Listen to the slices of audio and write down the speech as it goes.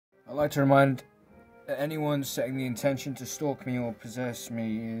I'd like to remind anyone setting the intention to stalk me or possess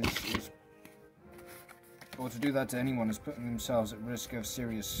me or to do that to anyone is putting themselves at risk of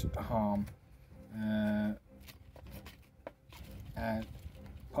serious harm and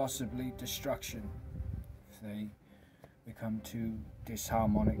possibly destruction if they become too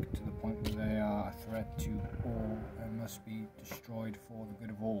disharmonic to the point where they are a threat to all and must be destroyed for the good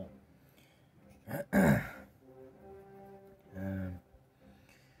of all.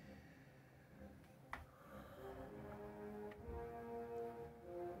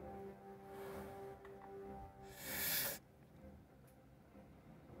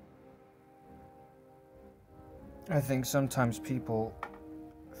 I think sometimes people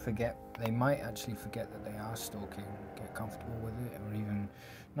forget, they might actually forget that they are stalking, get comfortable with it, or even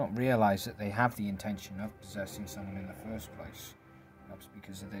not realize that they have the intention of possessing someone in the first place, perhaps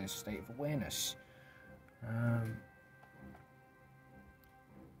because of their state of awareness.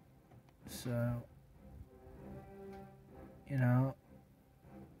 So, you know,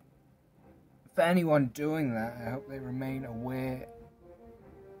 for anyone doing that, I hope they remain aware,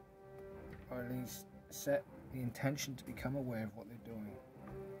 or at least set the intention to become aware of what they're doing.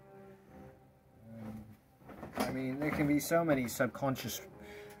 I mean, there can be so many subconscious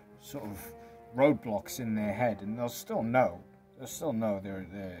sort of roadblocks in their head, and they'll still know. They'll still know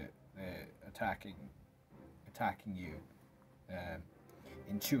they're attacking you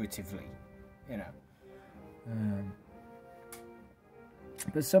intuitively, you know.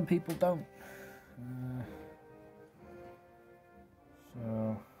 But some people don't.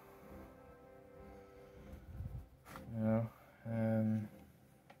 So,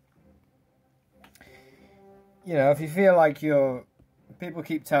 you know, if you feel like people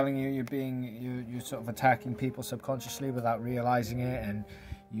keep telling you you're sort of attacking people subconsciously without realizing it, and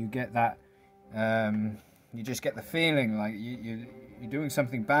you get that, you just get the feeling like you're doing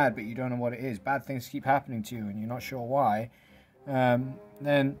something bad, but you don't know what it is. Bad things keep happening to you, and you're not sure why.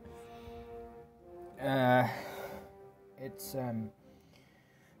 Then it's a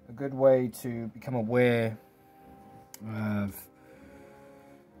good way to become aware of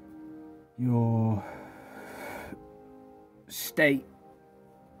your state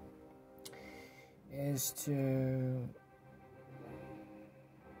is to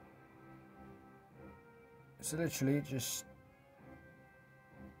literally just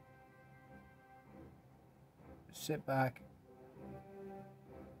sit back,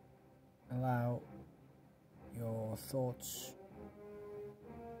 allow your thoughts,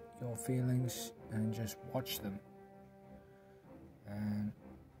 your feelings, and just watch them. And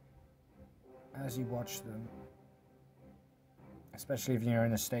as you watch them, especially if you're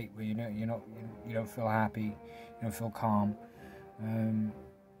in a state where you don't feel happy, you don't feel calm,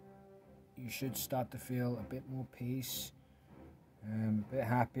 you should start to feel a bit more peace, a bit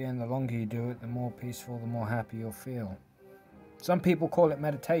happier. And the longer you do it, the more peaceful, the more happy you'll feel. Some people call it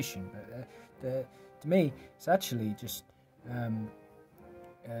meditation, but to me, it's actually just a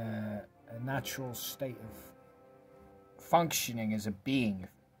natural state of functioning as a being.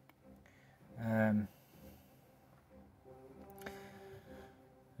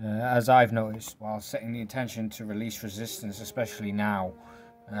 As I've noticed while setting the intention to release resistance, especially now,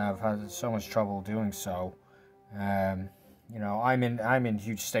 I've had so much trouble doing so. You know, I'm in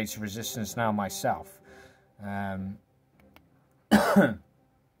huge states of resistance now myself.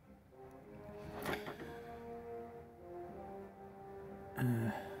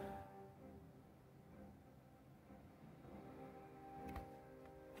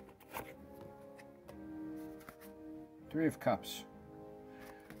 3 of Cups.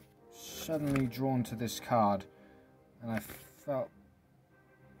 Suddenly drawn to this card, and I felt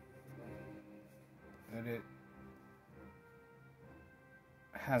that it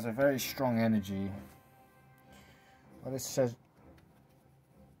has a very strong energy. Well, this says,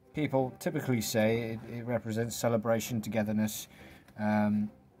 people typically say it represents celebration, togetherness.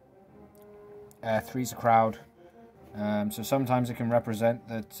 3's a crowd, so sometimes it can represent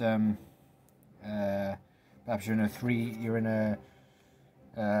that perhaps you're in a 3, you're in a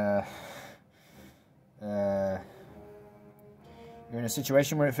you're in a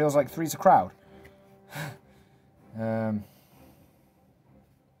situation where it feels like 3's a crowd.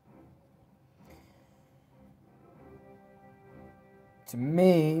 To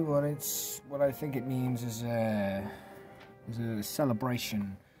me, what I think it means is a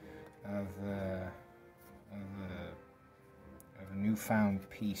celebration of a newfound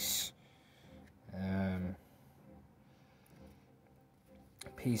peace.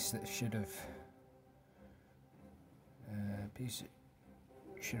 Peace that should have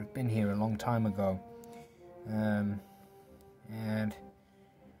been here a long time ago, and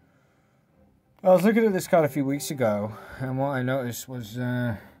I was looking at this card a few weeks ago, and what I noticed was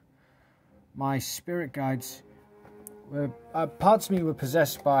my spirit guides were parts of me were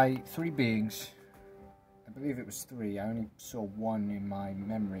possessed by 3 beings. I believe it was 3. I only saw 1 in my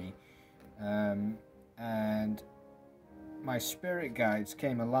memory, and my spirit guides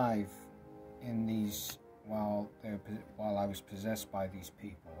came alive in these while I was possessed by these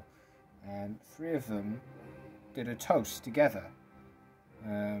people, and 3 of them did a toast together,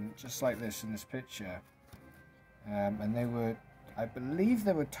 just like this in this picture, and they were, I believe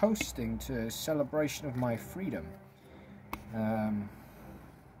they were toasting to a celebration of my freedom, and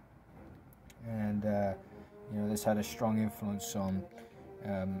you know, this had a strong influence on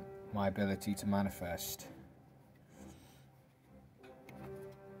my ability to manifest.